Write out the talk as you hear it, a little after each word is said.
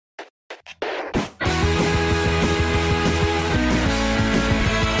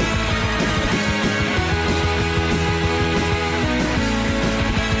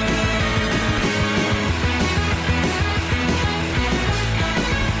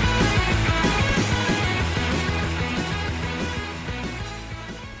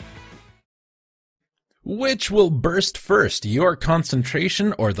Which will burst first, your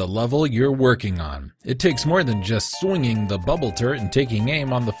concentration or the level you're working on? It takes more than just swinging the bubble turret and taking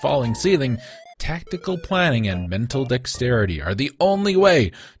aim on the falling ceiling. Tactical planning and mental dexterity are the only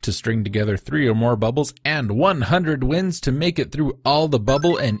way to string together 3 or more bubbles and 100 wins to make it through all the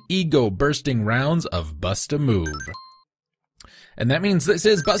bubble and ego-bursting rounds of Bust-A-Move. And that means this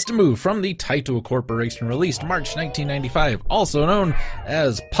is Bust-A-Move from the Taito Corporation, released March 1995, also known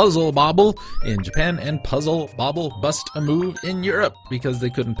as Puzzle Bobble in Japan and Puzzle Bobble Bust-A-Move in Europe, because they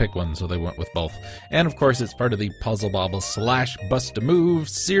couldn't pick one, so they went with both. And of course, it's part of the Puzzle Bobble / Bust-A-Move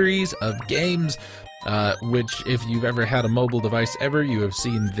series of games, which, if you've ever had a mobile device ever, you have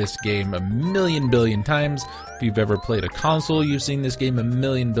seen this game a million billion times. If you've ever played a console, you've seen this game a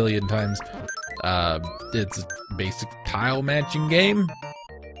million billion times. It's a basic tile matching game,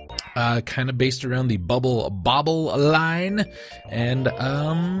 kind of based around the Bubble Bobble line, and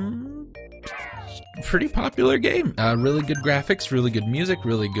pretty popular game. Really good graphics, really good music,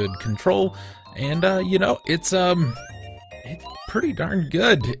 really good control, and you know, it's pretty darn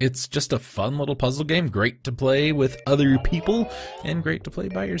good. It's just a fun little puzzle game, great to play with other people, and great to play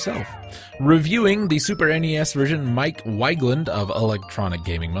by yourself. Reviewing the Super NES version, Mike Weigland of Electronic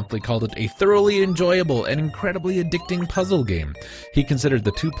Gaming Monthly called it a thoroughly enjoyable and incredibly addicting puzzle game. He considered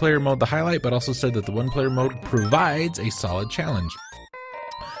the 2-player mode the highlight, but also said that the 1-player mode provides a solid challenge.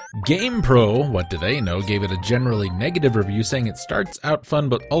 GamePro, what do they know, gave it a generally negative review, saying it starts out fun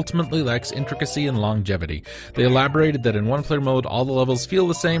but ultimately lacks intricacy and longevity. They elaborated that in 1-player mode all the levels feel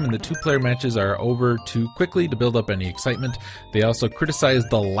the same and the 2-player matches are over too quickly to build up any excitement. They also criticized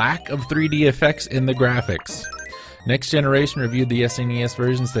the lack of 3D effects in the graphics. Next Generation reviewed the SNES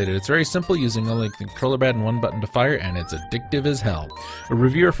version, stated it's very simple, using only the controller pad and 1 button to fire, and it's addictive as hell. A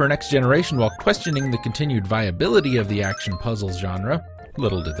reviewer for Next Generation, while questioning the continued viability of the action puzzles genre,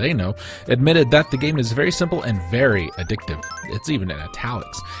 little did they know, admitted that the game is very simple and very addictive. It's even in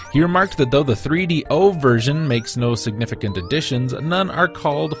italics. He remarked that though the 3DO version makes no significant additions, none are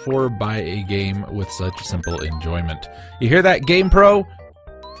called for by a game with such simple enjoyment. You hear that, GamePro?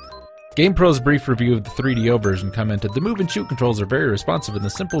 GamePro's brief review of the 3DO version commented, the move and shoot controls are very responsive and the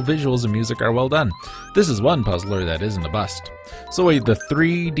simple visuals and music are well done. This is one puzzler that isn't a bust. So wait, the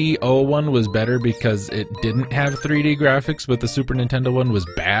 3DO one was better because it didn't have 3D graphics, but the Super Nintendo one was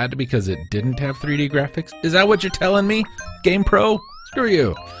bad because it didn't have 3D graphics? Is that what you're telling me, GamePro? Screw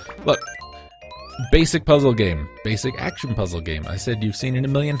you. Look, basic puzzle game, basic action puzzle game. I said you've seen it a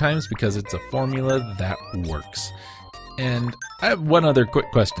million times because it's a formula that works. And I have one other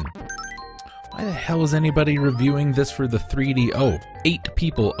quick question. Why the hell is anybody reviewing this for the 3DO? 8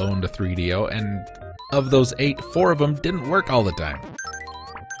 people owned a 3DO, and of those 8, 4 of them didn't work all the time.